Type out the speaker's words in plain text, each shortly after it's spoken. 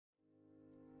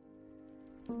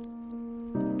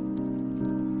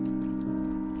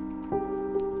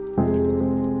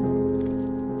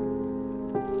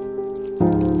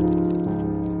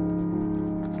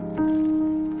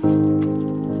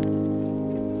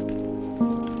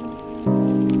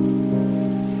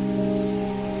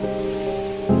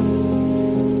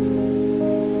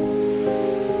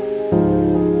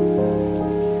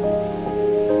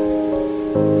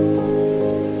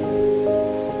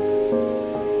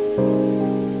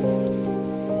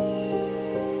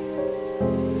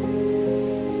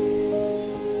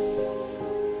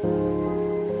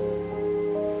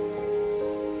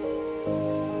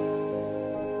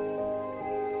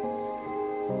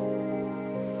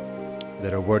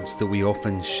There are words that we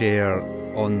often share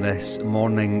on this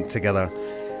morning together.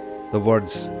 The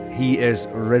words, "He is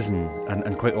risen,"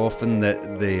 and quite often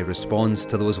the response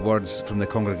to those words from the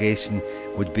congregation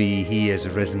would be, "He is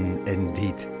risen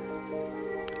indeed."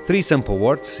 Three simple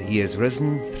words, "He is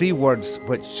risen," three words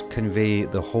which convey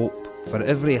the hope for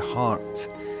every heart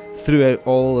throughout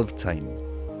all of time.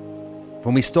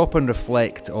 When we stop and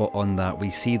reflect on that,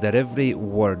 we see that every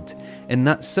word in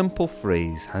that simple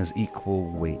phrase has equal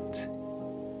weight.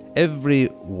 Every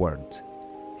word,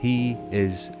 "He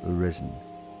is risen."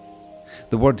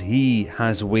 The word "He"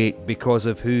 has weight because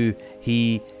of who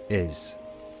He is.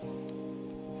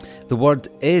 The word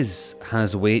 "is"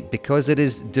 has weight because it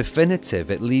is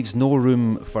definitive. It leaves no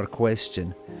room for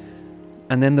question.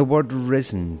 And then the word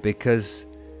 "risen" because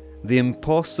the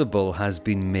impossible has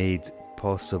been made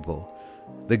possible.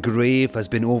 The grave has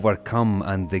been overcome,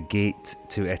 and the gate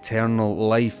to eternal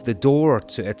life, the door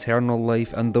to eternal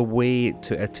life, and the way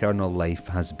to eternal life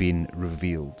has been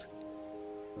revealed.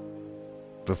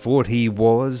 Before He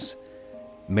was,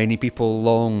 many people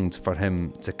longed for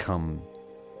Him to come.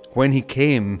 When He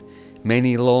came,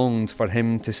 many longed for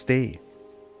Him to stay.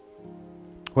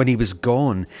 When He was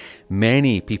gone,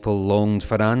 many people longed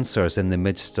for answers in the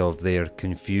midst of their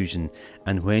confusion.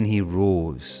 And when He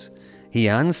rose, He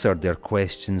answered their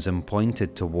questions and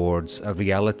pointed towards a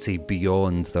reality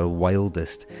beyond their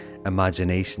wildest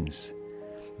imaginations.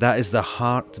 That is the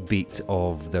heartbeat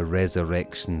of the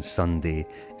Resurrection Sunday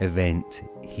event.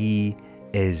 He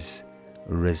is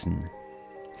risen.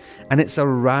 And it's a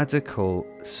radical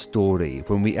story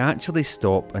when we actually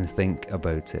stop and think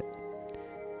about it.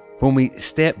 When we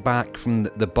step back from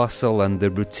the bustle and the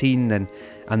routine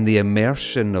and the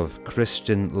immersion of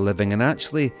Christian living and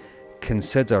actually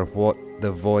consider what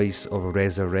the voice of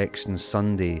Resurrection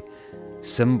Sunday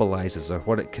symbolises or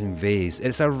what it conveys.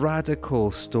 It's a radical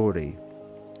story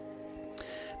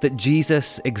that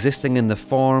Jesus, existing in the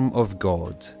form of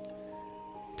God,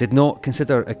 did not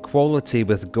consider equality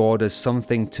with God as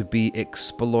something to be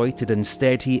exploited.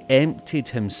 Instead, He emptied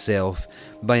Himself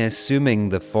by assuming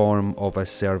the form of a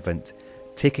servant,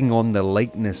 taking on the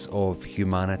likeness of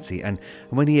humanity. And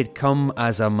when He had come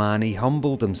as a man, He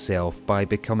humbled Himself by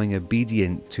becoming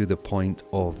obedient to the point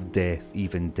of death,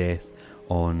 even death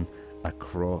on a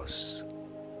cross.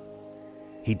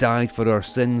 He died for our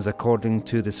sins according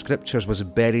to the Scriptures, was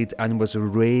buried and was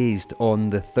raised on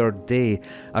the third day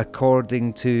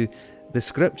according to the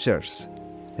Scriptures.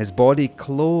 His body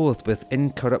clothed with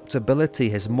incorruptibility,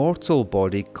 His mortal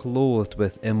body clothed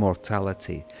with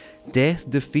immortality. Death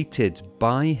defeated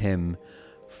by Him,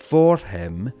 for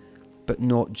Him, but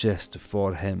not just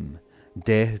for Him.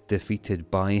 Death defeated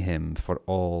by Him for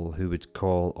all who would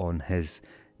call on His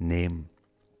name.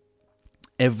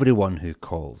 Everyone who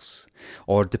calls,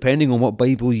 or depending on what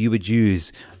Bible you would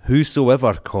use,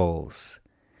 whosoever calls,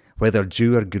 whether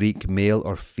Jew or Greek, male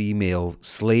or female,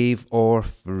 slave or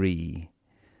free.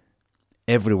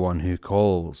 Everyone who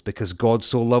calls, because God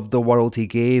so loved the world He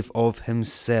gave of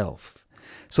Himself,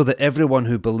 so that everyone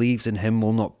who believes in Him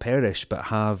will not perish but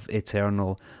have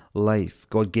eternal life.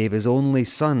 God gave His only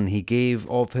Son, He gave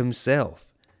of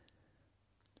Himself,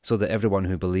 so that everyone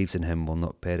who believes in Him will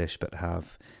not perish but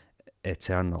have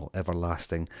eternal,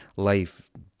 everlasting life.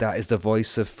 That is the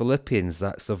voice of Philippians.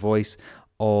 That's the voice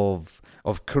of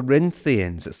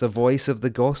Corinthians. It's the voice of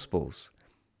the Gospels.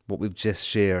 What we've just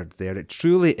shared there. It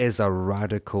truly is a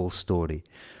radical story.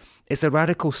 It's a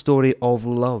radical story of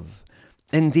love.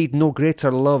 Indeed, no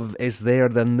greater love is there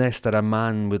than this, that a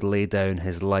man would lay down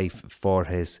his life for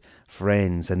his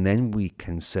friends. And then we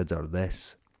consider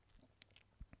this.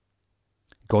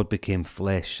 God became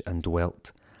flesh and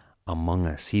dwelt among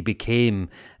us. He became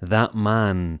that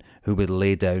man who would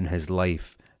lay down his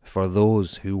life for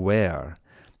those who were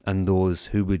and those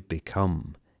who would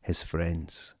become his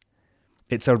friends.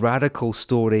 It's a radical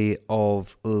story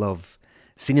of love,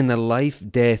 seen in the life,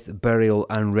 death, burial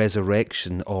and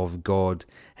resurrection of God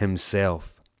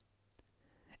Himself.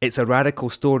 It's a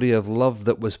radical story of love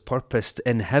that was purposed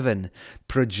in heaven,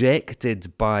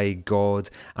 projected by God,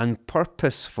 and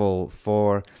purposeful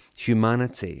for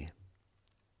humanity.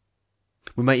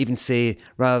 We might even say,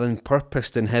 rather than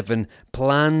purposed in heaven,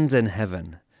 planned in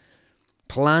heaven.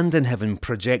 Planned in heaven,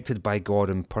 projected by God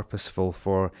and purposeful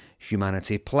for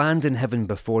humanity. Planned in heaven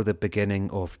before the beginning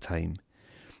of time.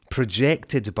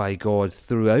 Projected by God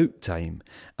throughout time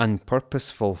and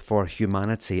purposeful for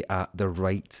humanity at the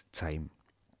right time.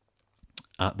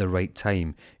 At the right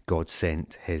time, God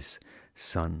sent his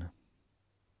Son.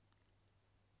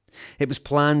 It was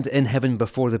planned in heaven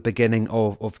before the beginning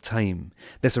of time.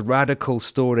 This radical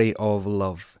story of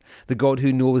love. The God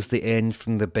who knows the end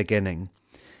from the beginning.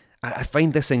 I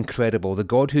find this incredible. The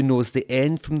God who knows the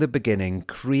end from the beginning,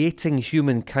 creating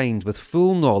humankind with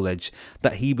full knowledge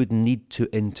that he would need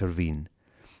to intervene.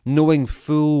 Knowing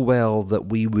full well that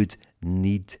we would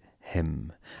need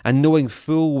him. And knowing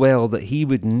full well that he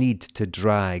would need to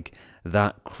drag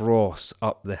that cross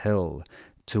up the hill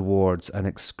towards an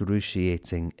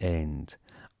excruciating end,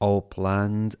 all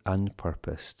planned and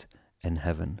purposed in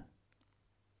heaven.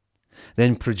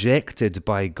 Then projected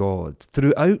by God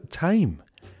throughout time,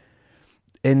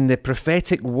 in the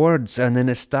prophetic words and in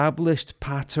established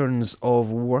patterns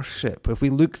of worship. If we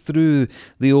look through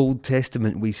the Old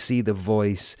Testament, we see the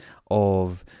voice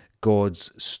of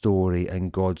God's story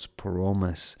and God's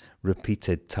promise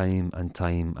repeated time and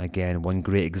time again. One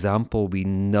great example we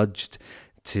nudged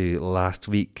to last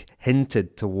week,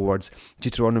 hinted towards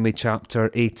Deuteronomy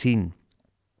chapter 18.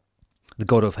 The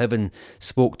God of heaven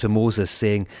spoke to Moses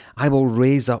saying, I will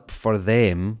raise up for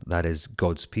them, that is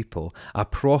God's people, a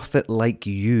prophet like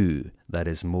you, that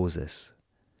is Moses.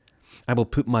 I will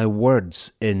put my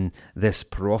words in this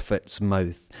prophet's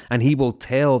mouth, and he will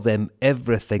tell them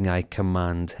everything I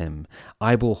command him.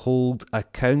 I will hold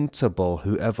accountable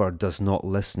whoever does not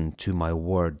listen to my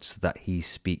words that he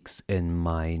speaks in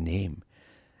my name.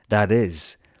 That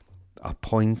is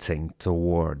pointing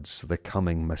towards the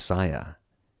coming Messiah.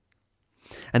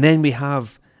 And then we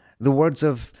have the words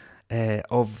of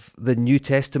the New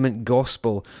Testament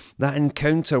gospel, that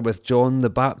encounter with John the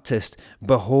Baptist,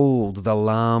 behold the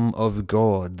Lamb of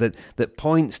God, that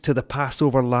points to the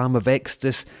Passover Lamb of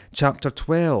Exodus chapter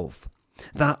 12.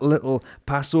 That little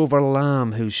Passover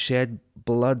lamb whose shed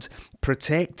blood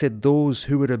protected those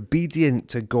who were obedient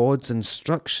to God's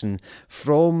instruction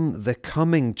from the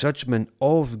coming judgment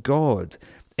of God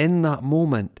in that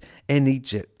moment in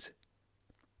Egypt.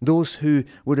 Those who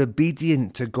were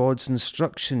obedient to God's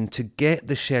instruction to get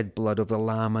the shed blood of the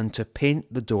lamb and to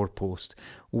paint the doorpost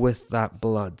with that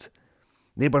blood.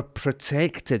 They were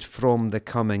protected from the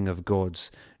coming of God's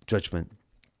judgment.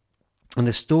 And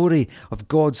the story of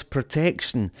God's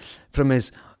protection from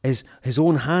his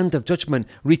own hand of judgment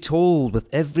retold with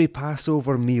every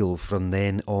Passover meal from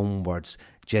then onwards,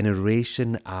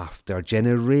 generation after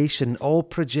generation, all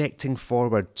projecting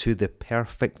forward to the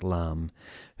perfect Lamb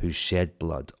whose shed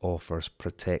blood offers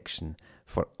protection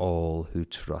for all who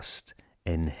trust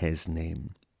in his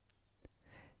name.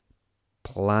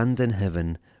 Planned in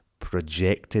heaven,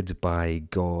 projected by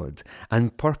God,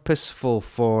 and purposeful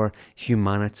for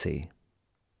humanity.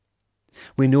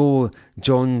 We know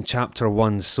John chapter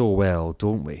 1 so well,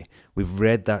 don't we? We've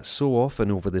read that so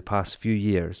often over the past few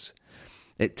years.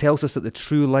 It tells us that the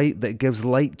true light that gives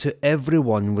light to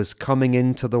everyone was coming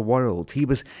into the world. He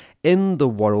was in the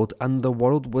world, and the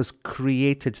world was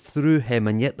created through him,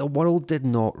 and yet the world did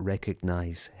not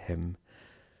recognize him.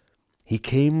 He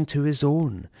came to his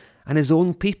own, and his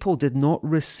own people did not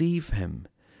receive him.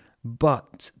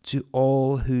 But to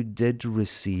all who did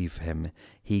receive him,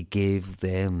 he gave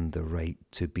them the right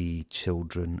to be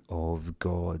children of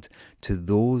God, to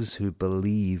those who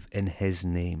believe in his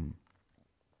name.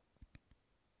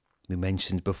 We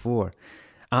mentioned before,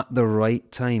 at the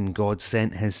right time God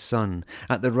sent his Son,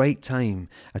 at the right time,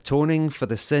 atoning for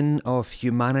the sin of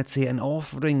humanity and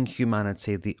offering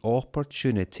humanity the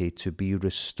opportunity to be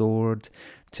restored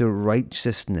to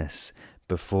righteousness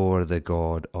before the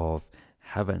God of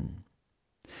heaven.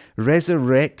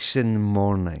 Resurrection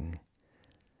morning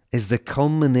is the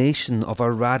culmination of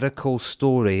a radical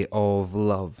story of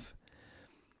love.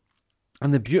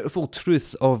 And the beautiful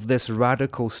truth of this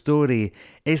radical story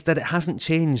is that it hasn't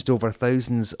changed over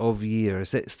thousands of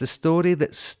years. It's the story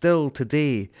that still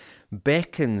today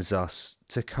beckons us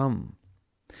to come.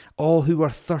 All who are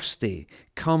thirsty,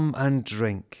 come and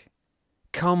drink.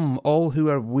 Come, all who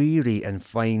are weary, and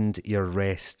find your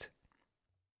rest.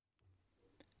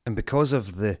 And because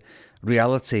of the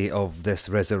reality of this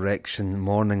resurrection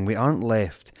morning, we aren't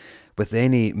left with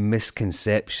any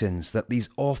misconceptions that these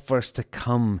offers to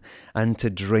come and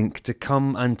to drink, to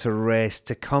come and to rest,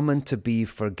 to come and to be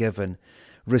forgiven,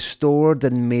 restored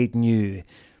and made new,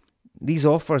 these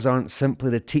offers aren't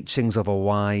simply the teachings of a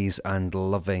wise and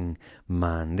loving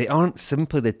man. They aren't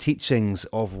simply the teachings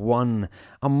of one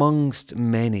amongst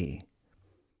many.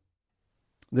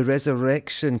 The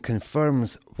resurrection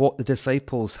confirms what the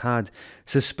disciples had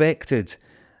suspected,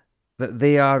 that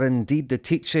they are indeed the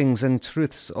teachings and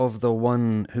truths of the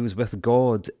one who was with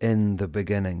God in the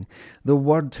beginning, the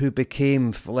Word who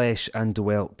became flesh and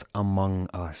dwelt among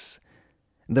us,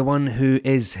 the one who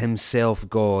is himself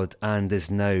God and is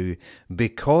now,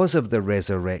 because of the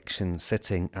resurrection,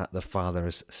 sitting at the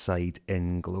Father's side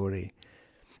in glory.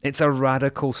 It's a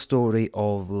radical story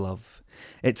of love.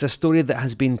 It's a story that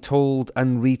has been told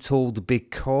and retold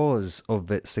because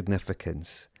of its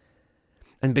significance.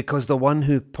 And because the one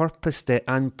who purposed it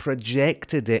and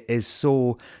projected it is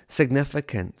so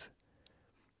significant.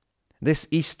 This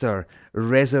Easter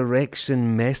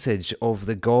resurrection message of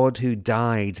the God who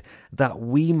died that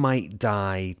we might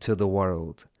die to the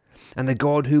world, and the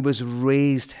God who was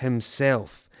raised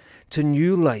himself to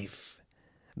new life,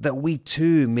 that we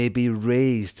too may be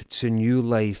raised to new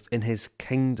life in his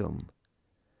kingdom.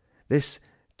 This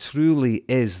truly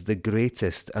is the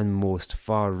greatest and most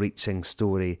far-reaching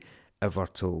story ever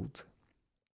told.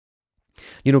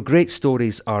 You know, great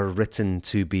stories are written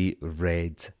to be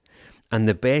read. And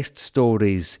the best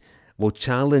stories will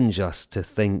challenge us to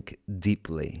think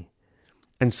deeply.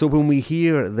 And so when we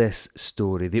hear this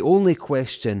story, the only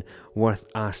question worth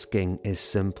asking is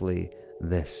simply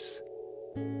this: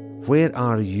 where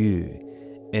are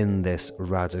you in this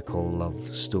radical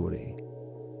love story?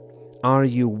 Are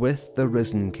you with the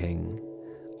risen King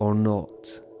or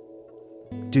not?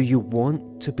 Do you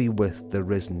want to be with the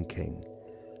risen King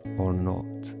or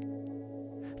not?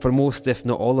 For most, if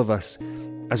not all of us,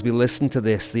 as we listen to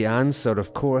this, the answer,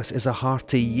 of course, is a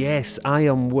hearty yes, I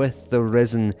am with the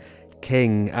risen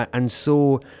King. And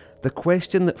so the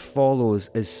question that follows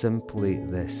is simply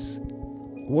this: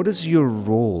 what is your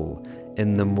role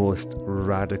in the most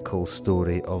radical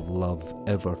story of love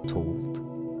ever told?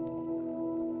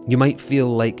 You might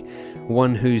feel like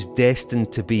one who's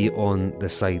destined to be on the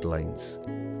sidelines,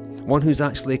 one who's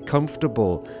actually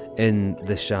comfortable in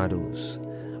the shadows,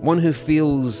 one who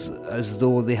feels as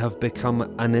though they have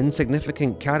become an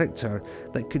insignificant character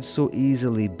that could so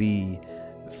easily be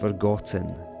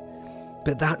forgotten.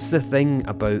 But that's the thing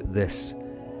about this,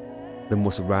 the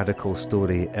most radical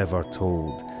story ever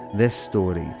told. This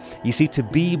story, you see, to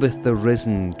be with the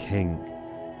risen King,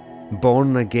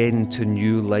 born again to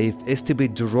new life, is to be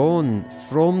drawn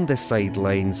from the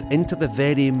sidelines into the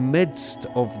very midst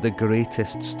of the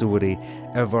greatest story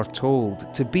ever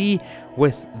told. To be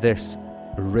with this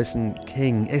risen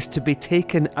King is to be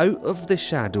taken out of the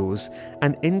shadows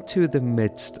and into the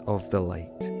midst of the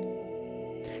light.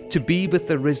 To be with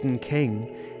the risen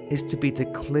King is to be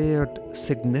declared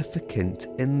significant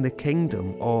in the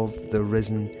kingdom of the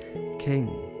risen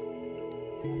King.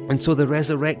 And so the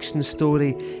resurrection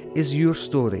story is your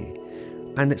story,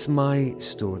 and it's my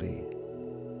story.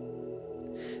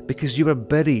 Because you were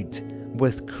buried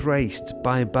with Christ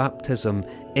by baptism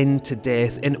into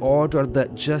death, in order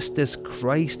that just as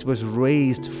Christ was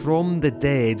raised from the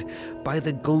dead by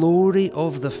the glory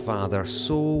of the Father,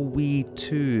 so we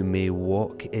too may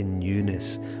walk in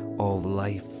newness of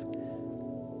life.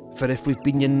 For if we've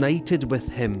been united with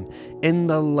him in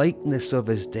the likeness of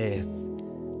his death,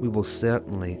 we will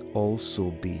certainly also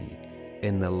be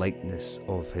in the likeness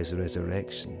of his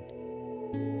resurrection.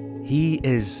 He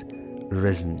is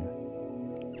risen.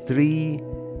 3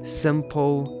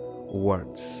 simple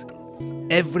words.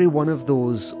 Every one of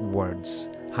those words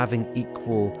having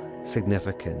equal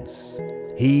significance.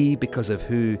 He, because of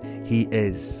who he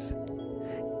is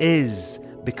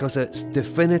because it's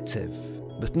definitive,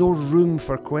 with no room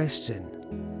for question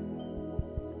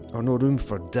or no room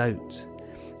for doubt,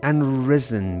 and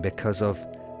risen because of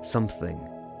something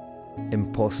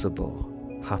impossible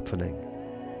happening,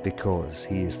 because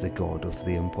he is the God of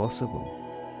the impossible.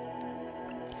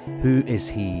 Who is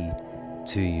he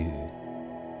to you?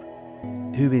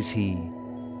 Who is he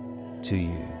to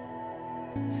you?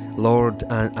 Lord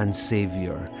and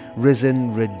Saviour,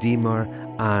 risen Redeemer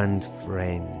and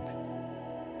friend.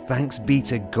 Thanks be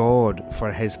to God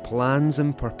for his plans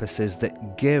and purposes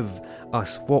that give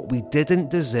us what we didn't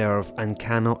deserve and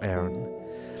cannot earn,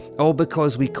 all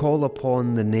because we call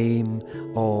upon the name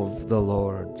of the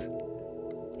Lord.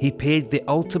 He paid the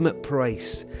ultimate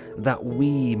price that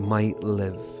we might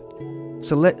live.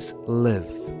 So let's live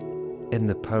in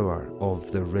the power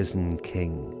of the risen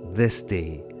King this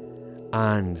day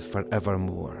and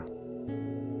forevermore.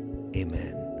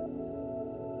 Amen.